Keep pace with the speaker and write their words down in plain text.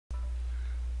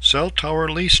Cell Tower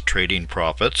Lease Trading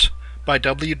Profits by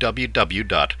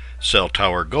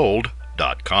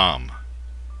www.celltowergold.com.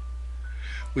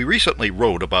 We recently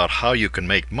wrote about how you can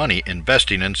make money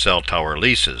investing in cell tower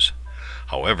leases.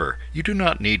 However, you do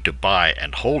not need to buy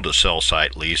and hold a cell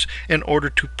site lease in order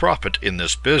to profit in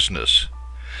this business.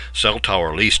 Cell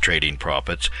tower lease trading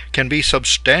profits can be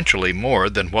substantially more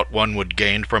than what one would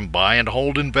gain from buy and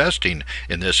hold investing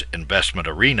in this investment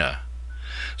arena.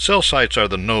 Cell sites are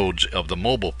the nodes of the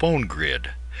mobile phone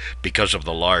grid. Because of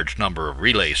the large number of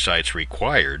relay sites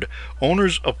required,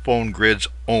 owners of phone grids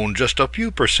own just a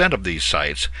few % of these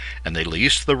sites, and they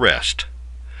lease the rest.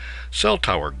 Cell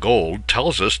Tower Gold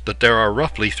tells us that there are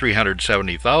roughly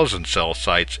 370,000 cell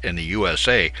sites in the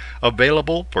USA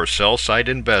available for cell site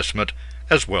investment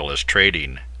as well as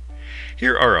trading.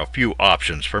 Here are a few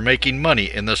options for making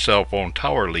money in the cell phone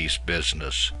tower lease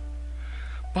business.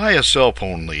 Buy a cell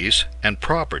phone lease and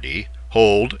property,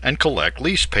 hold and collect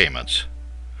lease payments.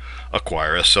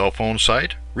 Acquire a cell phone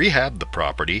site, rehab the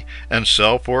property, and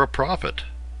sell for a profit.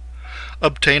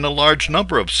 Obtain a large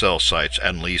number of cell sites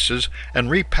and leases and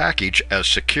repackage as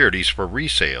securities for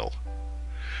resale.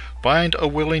 Find a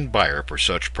willing buyer for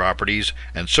such properties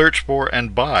and search for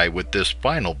and buy with this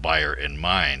final buyer in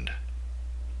mind.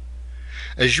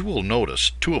 As you will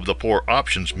notice, 2 of the 4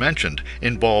 options mentioned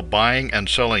involve buying and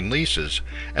selling leases,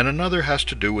 and another has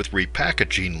to do with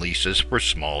repackaging leases for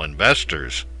small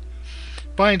investors.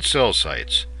 Find cell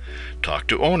sites, talk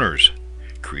to owners,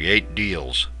 create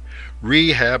deals,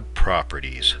 rehab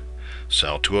properties,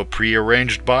 sell to a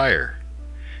pre-arranged buyer,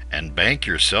 and bank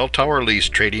your cell tower lease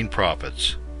trading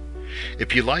profits.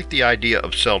 If you like the idea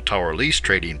of cell tower lease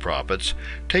trading profits,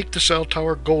 take the Cell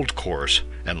Tower Gold course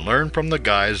and learn from the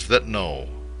guys that know.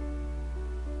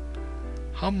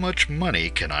 How much money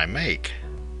can I make?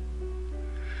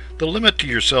 The limit to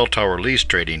your cell tower lease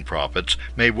trading profits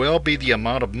may well be the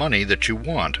amount of money that you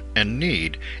want and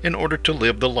need in order to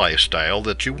live the lifestyle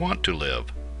that you want to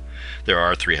live. There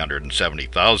are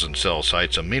 370,000 cell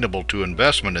sites amenable to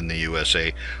investment in the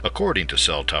USA according to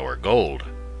Cell Tower Gold.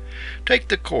 Take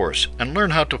the course and learn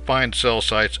how to find cell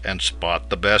sites and spot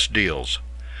the best deals.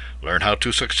 Learn how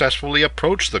to successfully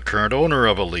approach the current owner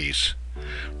of a lease.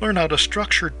 Learn how to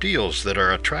structure deals that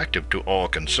are attractive to all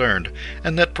concerned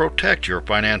and that protect your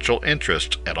financial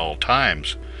interests at all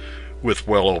times. With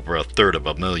well over 1/3 of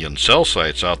a million cell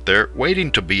sites out there waiting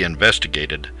to be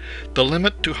investigated, the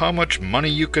limit to how much money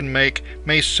you can make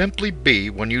may simply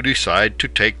be when you decide to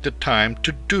take the time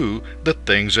to do the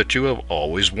things that you have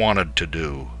always wanted to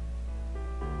do.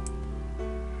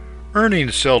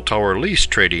 Earning cell tower lease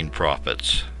trading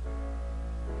profits.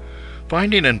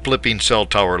 Finding and flipping cell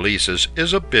tower leases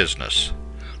is a business.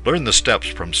 Learn the steps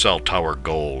from Cell Tower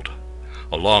Gold.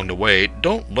 Along the way,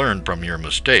 don't learn from your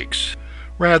mistakes.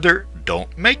 Rather,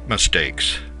 don't make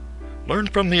mistakes. Learn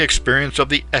from the experience of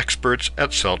the experts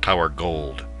at Cell Tower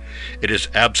Gold. It is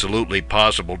absolutely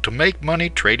possible to make money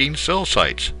trading cell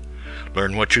sites.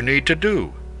 Learn what you need to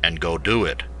do and go do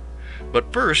it.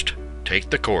 But first, take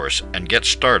the course and get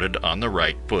started on the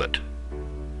right foot.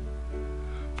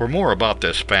 For more about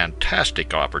this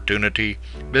fantastic opportunity,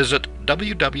 visit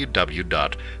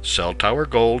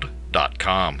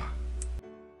www.celltowergold.com.